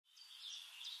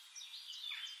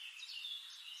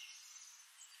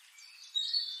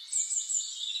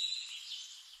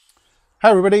Hi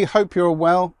everybody, hope you're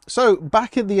well. So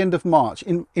back at the end of March,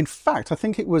 in fact, I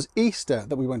think it was Easter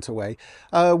that we went away,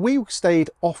 we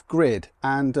stayed off grid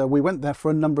and we went there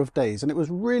for a number of days and it was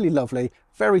really lovely,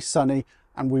 very sunny,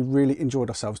 and we really enjoyed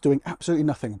ourselves doing absolutely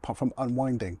nothing apart from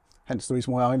unwinding, hence the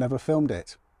reason why I never filmed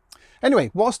it. Anyway,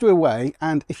 whilst we were away,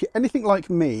 and if you're anything like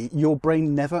me, your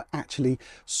brain never actually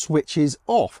switches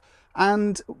off.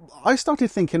 And I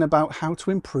started thinking about how to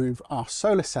improve our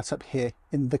solar setup here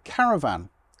in the caravan.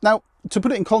 Now, to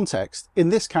put it in context, in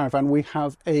this caravan we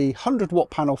have a 100-watt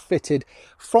panel fitted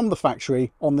from the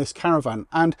factory on this caravan,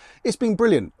 and it's been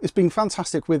brilliant. It's been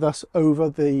fantastic with us over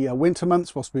the winter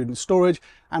months whilst we're in storage,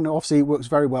 and obviously it works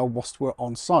very well whilst we're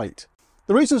on site.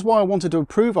 The reasons why I wanted to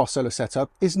improve our solar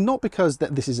setup is not because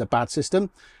that this is a bad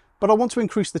system, but I want to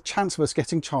increase the chance of us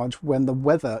getting charged when the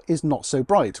weather is not so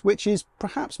bright, which is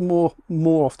perhaps more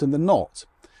often than not.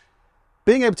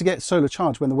 Being able to get solar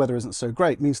charge when the weather isn't so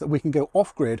great means that we can go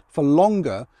off-grid for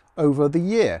longer over the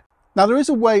year. Now, there is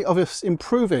a way of us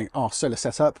improving our solar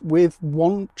setup with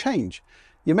one change.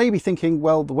 You may be thinking,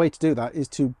 well, the way to do that is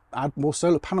to add more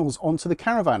solar panels onto the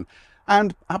caravan.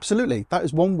 And absolutely, that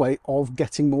is one way of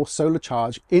getting more solar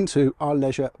charge into our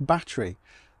leisure battery.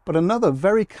 But another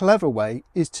very clever way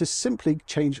is to simply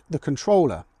change the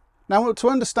controller. Now, to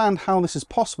understand how this is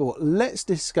possible, let's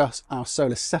discuss our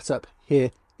solar setup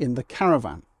here in the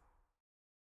caravan.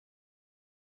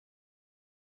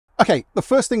 Okay, the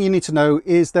first thing you need to know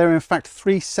is there are in fact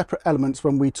three separate elements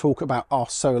when we talk about our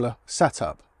solar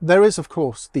setup. There is, of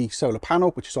course, the solar panel,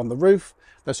 which is on the roof,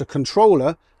 there's a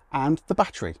controller, and the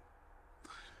battery.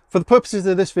 For the purposes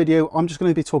of this video, I'm just going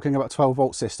to be talking about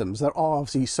 12-volt systems. There are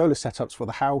obviously solar setups for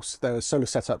the house, there are solar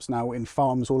setups now in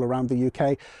farms all around the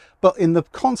UK, but in the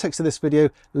context of this video,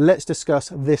 let's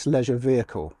discuss this leisure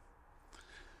vehicle.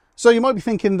 So you might be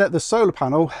thinking that the solar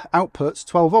panel outputs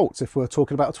 12 volts if we're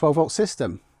talking about a 12-volt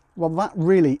system. Well, that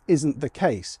really isn't the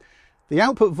case. The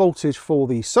output voltage for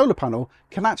the solar panel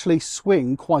can actually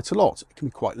swing quite a lot. It can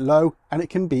be quite low and it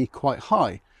can be quite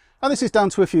high. And this is down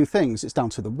to a few things. It's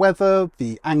down to the weather,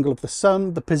 the angle of the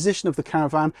sun, the position of the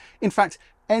caravan. In fact,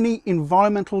 any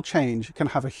environmental change can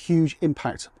have a huge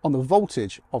impact on the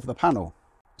voltage of the panel.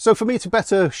 So for me to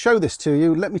better show this to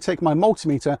you, let me take my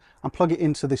multimeter and plug it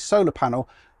into the solar panel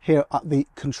here at the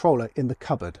controller in the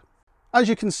cupboard. As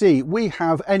you can see, we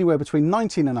have anywhere between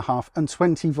 19.5 and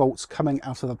 20 volts coming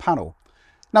out of the panel.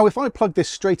 Now, if I plug this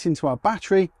straight into our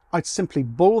battery, I'd simply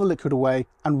boil the liquid away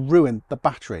and ruin the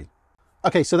battery.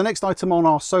 Okay, so the next item on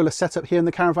our solar setup here in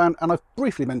the caravan, and I've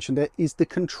briefly mentioned it, is the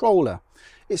controller.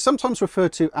 It's sometimes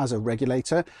referred to as a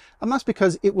regulator, and that's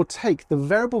because it will take the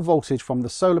variable voltage from the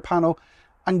solar panel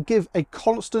and give a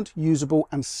constant, usable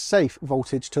and safe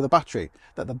voltage to the battery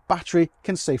that the battery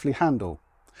can safely handle.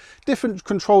 Different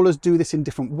controllers do this in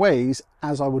different ways,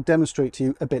 as I will demonstrate to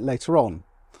you a bit later on.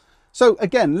 So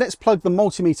again, let's plug the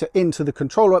multimeter into the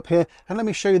controller up here and let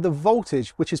me show you the voltage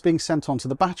which is being sent onto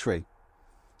the battery.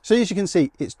 So as you can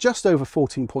see, it's just over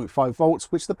 14.5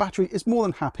 volts, which the battery is more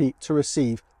than happy to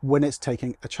receive when it's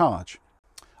taking a charge.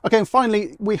 Okay, and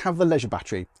finally, we have the leisure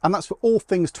battery, and that's for all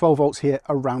things 12 volts here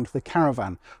around the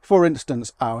caravan. For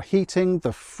instance, our heating,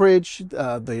 the fridge,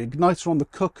 the igniter on the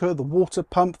cooker, the water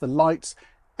pump, the lights,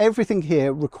 everything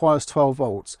here requires 12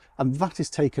 volts, and that is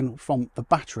taken from the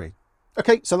battery.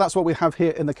 Okay, so that's what we have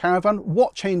here in the caravan.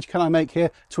 What change can I make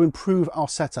here to improve our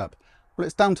setup? Well,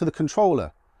 it's down to the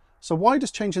controller. So why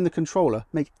does changing the controller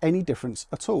make any difference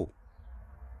at all?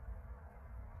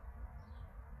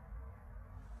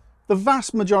 The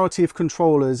vast majority of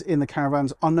controllers in the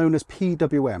caravans are known as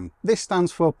PWM. This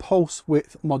stands for pulse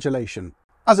width modulation.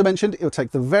 As I mentioned, it will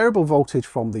take the variable voltage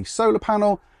from the solar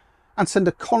panel and send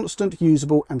a constant,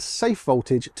 usable and safe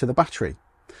voltage to the battery.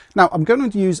 Now, I'm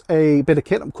going to use a bit of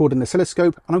kit called an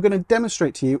oscilloscope, and I'm going to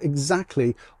demonstrate to you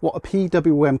exactly what a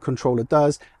PWM controller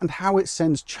does and how it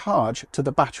sends charge to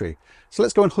the battery. So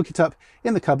let's go and hook it up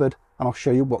in the cupboard and I'll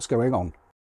show you what's going on.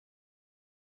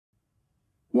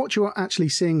 What you are actually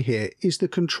seeing here is the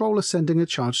controller sending a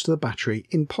charge to the battery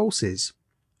in pulses.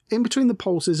 In between the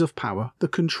pulses of power, the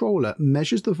controller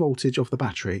measures the voltage of the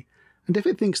battery, and if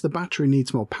it thinks the battery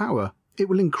needs more power, it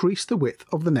will increase the width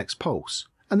of the next pulse,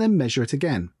 and then measure it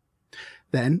again.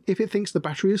 Then, if it thinks the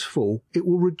battery is full, it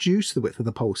will reduce the width of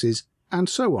the pulses, and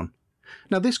so on.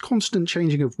 Now, this constant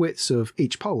changing of widths of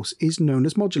each pulse is known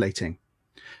as modulating.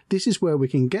 This is where we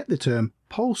can get the term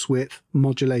pulse width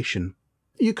modulation.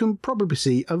 You can probably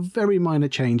see a very minor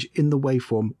change in the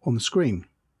waveform on the screen.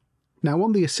 Now,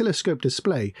 on the oscilloscope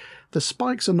display, the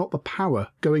spikes are not the power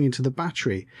going into the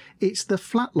battery, it's the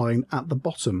flat line at the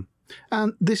bottom.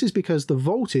 And this is because the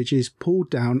voltage is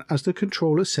pulled down as the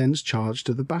controller sends charge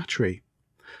to the battery.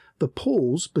 The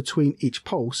pause between each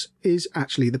pulse is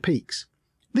actually the peaks.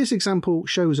 This example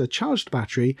shows a charged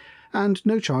battery and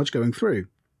no charge going through.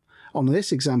 On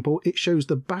this example, it shows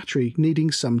the battery needing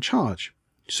some charge,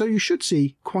 so you should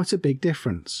see quite a big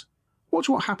difference. Watch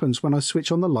what happens when I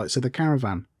switch on the lights of the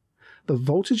caravan. The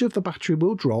voltage of the battery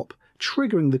will drop,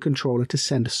 triggering the controller to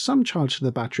send some charge to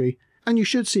the battery, and you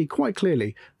should see quite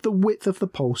clearly the width of the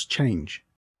pulse change.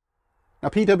 Now,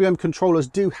 PWM controllers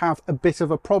do have a bit of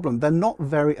a problem. They're not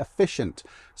very efficient.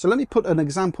 So let me put an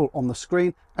example on the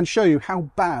screen and show you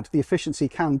how bad the efficiency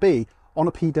can be on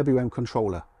a PWM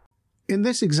controller. In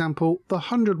this example, the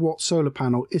 100-watt solar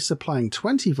panel is supplying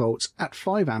 20 volts at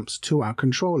 5 amps to our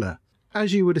controller.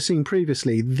 As you would have seen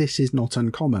previously, this is not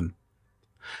uncommon.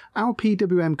 Our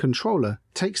PWM controller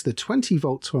takes the 20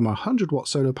 volts from our 100-watt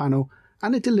solar panel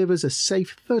and it delivers a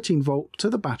safe 13 volt to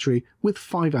the battery with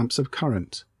 5 amps of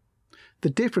current. The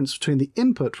difference between the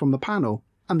input from the panel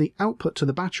and the output to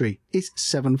the battery is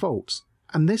 7 volts,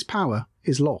 and this power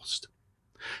is lost.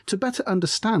 To better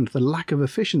understand the lack of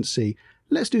efficiency,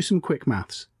 let's do some quick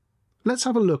maths. Let's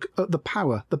have a look at the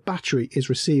power the battery is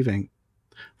receiving.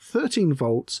 13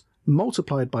 volts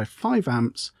multiplied by 5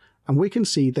 amps, and we can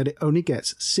see that it only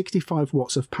gets 65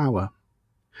 watts of power.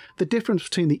 The difference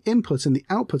between the input and the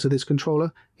output of this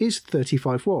controller is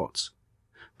 35 watts.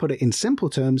 Put it in simple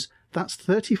terms, that's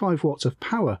 35 watts of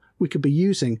power we could be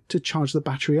using to charge the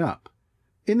battery up.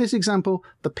 In this example,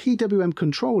 the PWM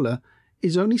controller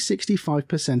is only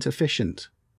 65% efficient.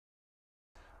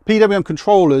 PWM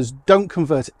controllers don't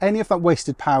convert any of that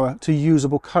wasted power to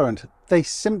usable current. They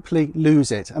simply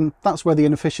lose it, and that's where the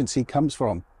inefficiency comes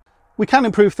from. We can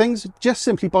improve things just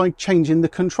simply by changing the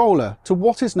controller to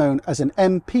what is known as an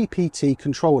MPPT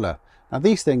controller. Now,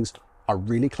 these things are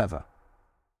really clever.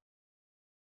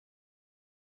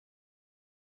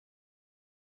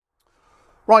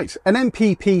 Right, an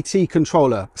MPPT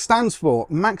controller stands for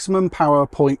Maximum Power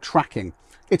Point Tracking.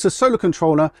 It's a solar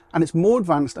controller and it's more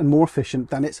advanced and more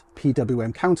efficient than its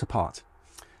PWM counterpart.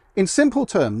 In simple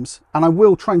terms, and I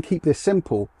will try and keep this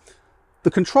simple,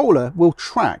 the controller will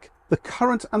track the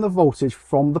current and the voltage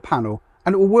from the panel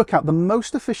and it will work out the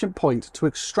most efficient point to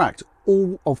extract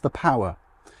all of the power.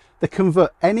 They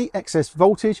convert any excess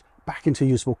voltage back into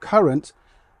usable current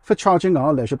for charging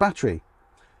our leisure battery.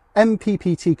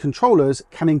 MPPT controllers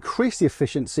can increase the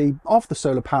efficiency of the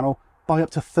solar panel by up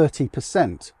to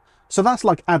 30%. So that's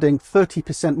like adding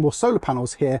 30% more solar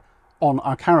panels here on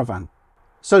our caravan.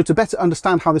 So to better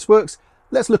understand how this works,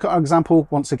 let's look at our example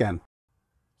once again.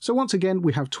 So once again,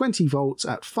 we have 20 volts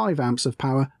at 5 amps of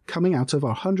power coming out of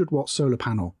our 100-watt solar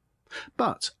panel.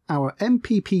 But our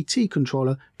MPPT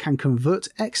controller can convert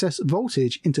excess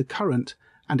voltage into current,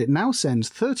 and it now sends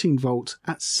 13 volts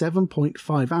at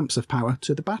 7.5 amps of power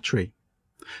to the battery.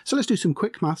 So let's do some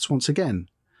quick maths once again.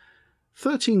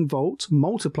 13 volts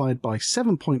multiplied by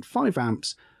 7.5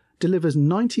 amps delivers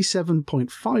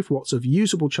 97.5 watts of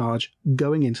usable charge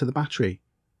going into the battery.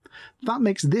 That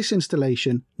makes this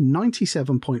installation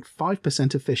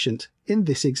 97.5% efficient in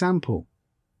this example.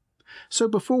 So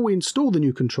before we install the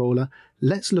new controller,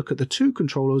 let's look at the two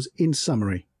controllers in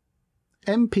summary.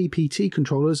 MPPT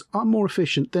controllers are more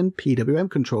efficient than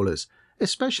PWM controllers,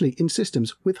 especially in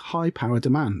systems with high power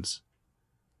demands.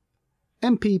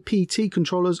 MPPT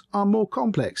controllers are more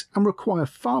complex and require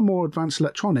far more advanced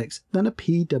electronics than a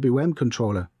PWM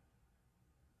controller.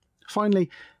 Finally,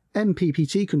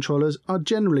 MPPT controllers are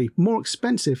generally more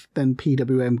expensive than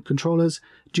PWM controllers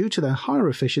due to their higher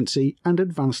efficiency and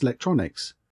advanced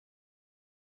electronics.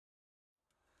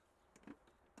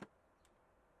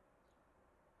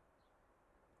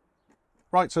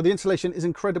 Right, so the installation is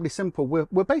incredibly simple.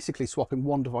 We're basically swapping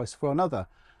one device for another.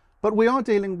 But we are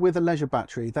dealing with a leisure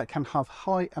battery that can have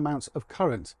high amounts of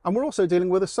current. And we're also dealing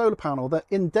with a solar panel that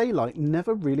in daylight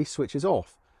never really switches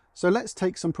off. So let's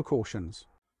take some precautions.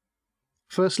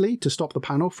 Firstly, to stop the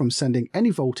panel from sending any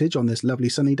voltage on this lovely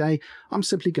sunny day, I'm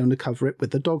simply going to cover it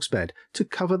with the dog's bed to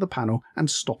cover the panel and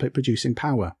stop it producing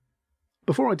power.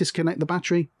 Before I disconnect the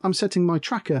battery, I'm setting my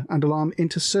tracker and alarm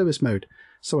into service mode,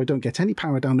 so I don't get any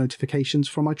power down notifications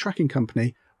from my tracking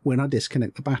company when I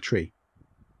disconnect the battery.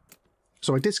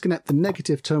 So I disconnect the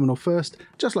negative terminal first,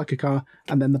 just like a car,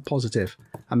 and then the positive.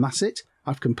 And that's it,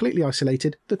 I've completely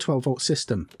isolated the 12-volt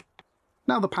system.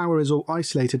 Now the power is all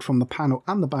isolated from the panel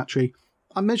and the battery,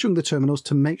 I'm measuring the terminals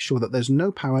to make sure that there's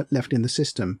no power left in the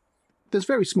system. There's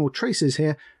very small traces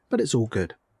here, but it's all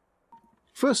good.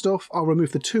 First off, I'll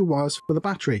remove the two wires for the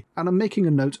battery, and I'm making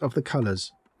a note of the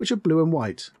colours, which are blue and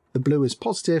white. The blue is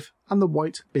positive, and the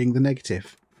white being the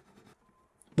negative.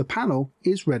 The panel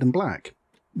is red and black.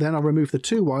 Then I'll remove the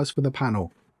two wires for the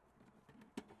panel.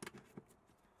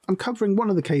 I'm covering one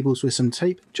of the cables with some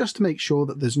tape just to make sure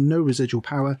that there's no residual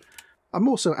power. I'm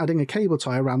also adding a cable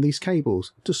tie around these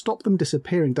cables to stop them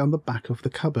disappearing down the back of the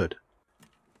cupboard.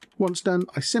 Once done,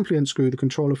 I simply unscrew the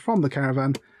controller from the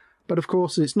caravan, but of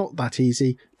course it's not that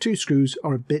easy. 2 screws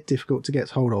are a bit difficult to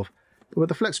get hold of, but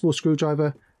with a flexible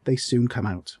screwdriver they soon come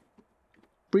out.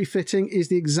 Refitting is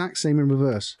the exact same in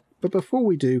reverse, but before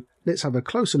we do, let's have a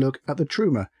closer look at the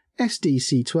Truma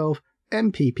SDC12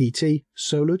 MPPT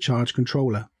Solar Charge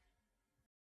Controller.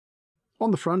 On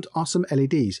the front are some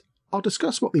LEDs. I'll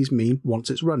discuss what these mean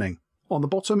once it's running. On the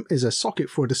bottom is a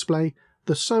socket for a display,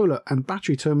 the solar and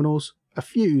battery terminals, a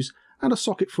fuse, and a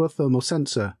socket for a thermal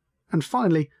sensor, and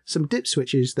finally some dip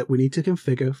switches that we need to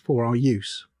configure for our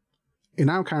use. In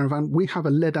our caravan we have a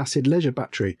lead acid leisure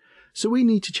battery, so we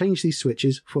need to change these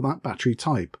switches for that battery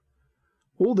type.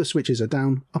 All the switches are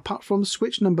down apart from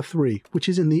switch number 3, which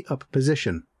is in the up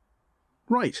position.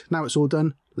 Right, now it's all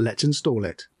done, let's install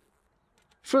it.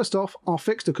 First off, I'll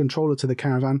fix the controller to the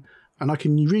caravan, and I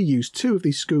can reuse 2 of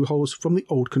these screw holes from the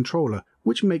old controller,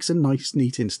 which makes a nice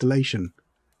neat installation.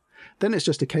 Then it's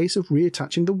just a case of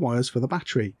reattaching the wires for the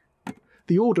battery.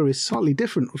 The order is slightly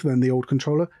different than the old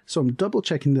controller, so I'm double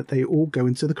checking that they all go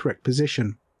into the correct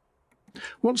position.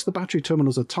 Once the battery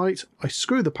terminals are tight, I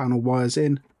screw the panel wires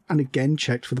in and again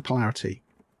checked for the polarity.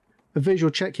 A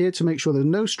visual check here to make sure that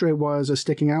no stray wires are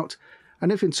sticking out,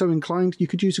 and if it's so inclined you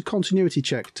could use a continuity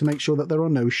check to make sure that there are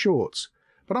no shorts,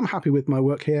 but I'm happy with my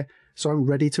work here, so I'm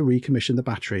ready to recommission the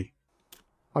battery.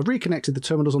 I've reconnected the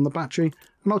terminals on the battery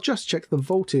and I'll just check the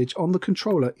voltage on the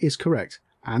controller is correct,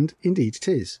 and indeed it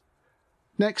is.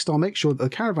 Next I'll make sure that the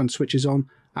caravan switch is on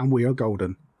and we are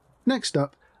golden. Next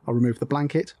up I'll remove the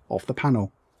blanket off the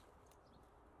panel.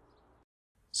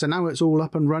 So now it's all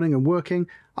up and running and working,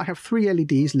 I have 3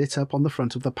 LEDs lit up on the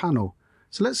front of the panel,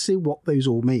 so let's see what those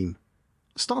all mean.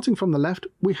 Starting from the left,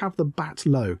 we have the bat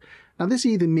low. Now this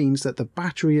either means that the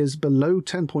battery is below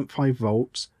 10.5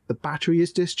 volts, the battery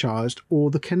is discharged,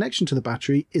 or the connection to the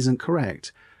battery isn't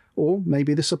correct, or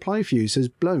maybe the supply fuse has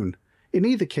blown. In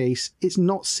either case, it's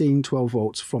not seeing 12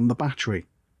 volts from the battery.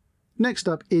 Next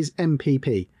up is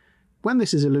MPP. When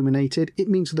this is illuminated, it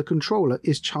means the controller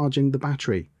is charging the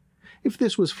battery. If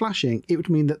this was flashing, it would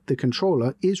mean that the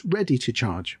controller is ready to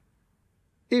charge.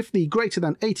 If the greater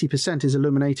than 80% is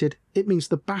illuminated, it means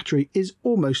the battery is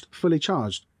almost fully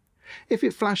charged. If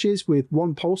it flashes with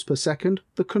 1 pulse per second,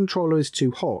 the controller is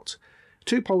too hot.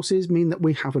 2 pulses mean that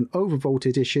we have an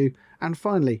overvoltage issue, and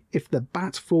finally, if the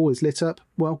BAT4 is lit up,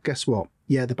 well guess what?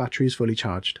 Yeah, the battery is fully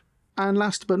charged. And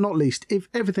last but not least, if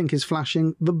everything is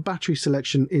flashing, the battery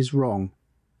selection is wrong.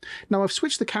 Now I've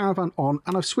switched the caravan on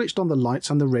and I've switched on the lights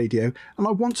and the radio, and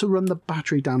I want to run the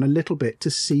battery down a little bit to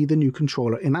see the new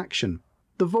controller in action.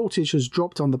 The voltage has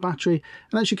dropped on the battery,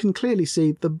 and as you can clearly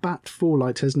see, the BAT4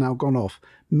 light has now gone off,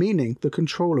 meaning the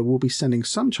controller will be sending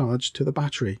some charge to the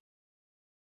battery.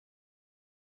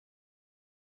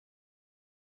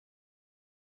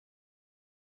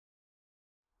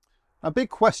 A big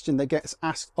question that gets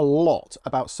asked a lot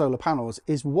about solar panels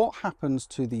is what happens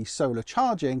to the solar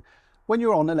charging when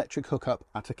you're on electric hookup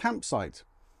at a campsite.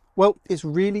 Well, it's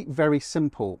really very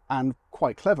simple and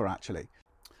quite clever actually.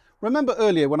 Remember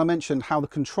earlier when I mentioned how the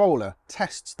controller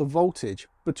tests the voltage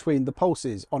between the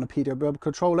pulses on a PWM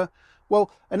controller? Well,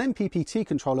 an MPPT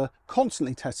controller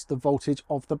constantly tests the voltage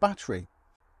of the battery.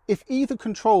 If either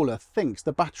controller thinks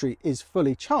the battery is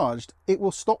fully charged, it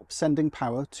will stop sending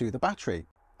power to the battery.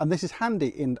 And this is handy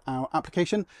in our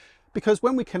application because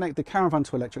when we connect the caravan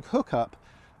to electric hookup,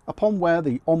 upon where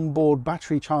the onboard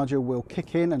battery charger will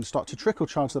kick in and start to trickle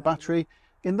charge the battery,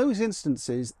 in those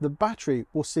instances, the battery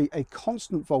will see a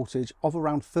constant voltage of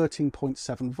around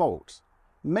 13.7 volts,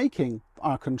 making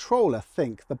our controller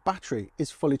think the battery is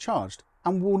fully charged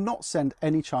and will not send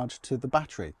any charge to the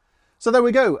battery. So there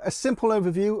we go, a simple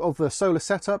overview of the solar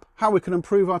setup, how we can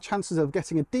improve our chances of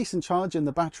getting a decent charge in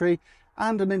the battery,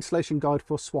 and an installation guide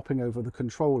for swapping over the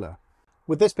controller.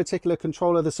 With this particular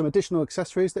controller, there's some additional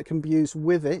accessories that can be used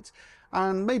with it,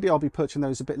 and maybe I'll be purchasing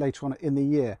those a bit later on in the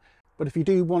year. But if you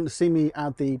do want to see me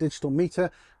add the digital meter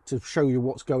to show you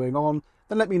what's going on,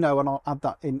 then let me know and I'll add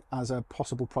that in as a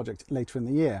possible project later in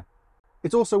the year.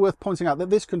 It's also worth pointing out that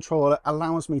this controller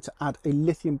allows me to add a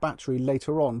lithium battery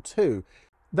later on too.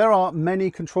 There are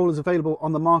many controllers available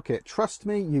on the market. Trust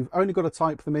me, you've only got to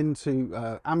type them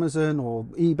into Amazon or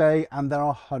eBay and there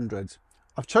are hundreds.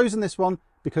 I've chosen this one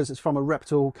because it's from a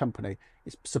reputable company.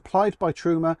 It's supplied by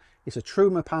Truma, it's a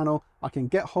Truma panel. I can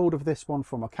get hold of this one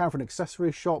from a caravan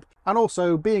accessories shop, and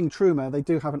also being Truma, they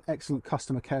do have an excellent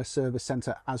customer care service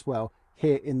centre as well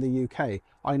here in the UK.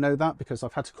 I know that because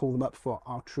I've had to call them up for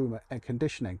our Truma air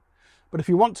conditioning. But if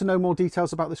you want to know more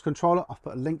details about this controller, I've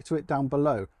put a link to it down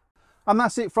below. And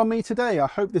that's it from me today. I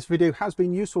hope this video has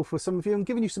been useful for some of you and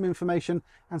given you some information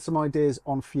and some ideas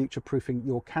on future-proofing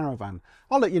your caravan.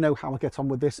 I'll let you know how I get on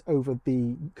with this over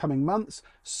the coming months.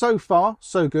 So far,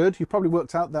 so good. You've probably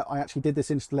worked out that I actually did this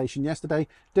installation yesterday.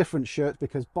 Different shirt,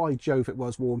 because by Jove, it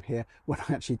was warm here when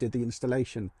I actually did the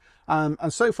installation.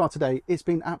 And so far today, it's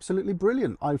been absolutely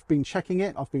brilliant. I've been checking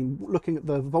it. I've been looking at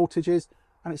the voltages,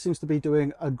 and it seems to be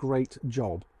doing a great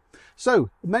job. So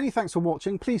many thanks for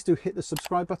watching. Please do hit the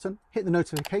subscribe button, hit the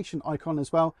notification icon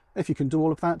as well. If you can do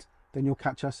all of that, then you'll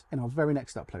catch us in our very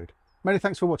next upload. Many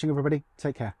thanks for watching, everybody.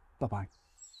 Take care. Bye-bye.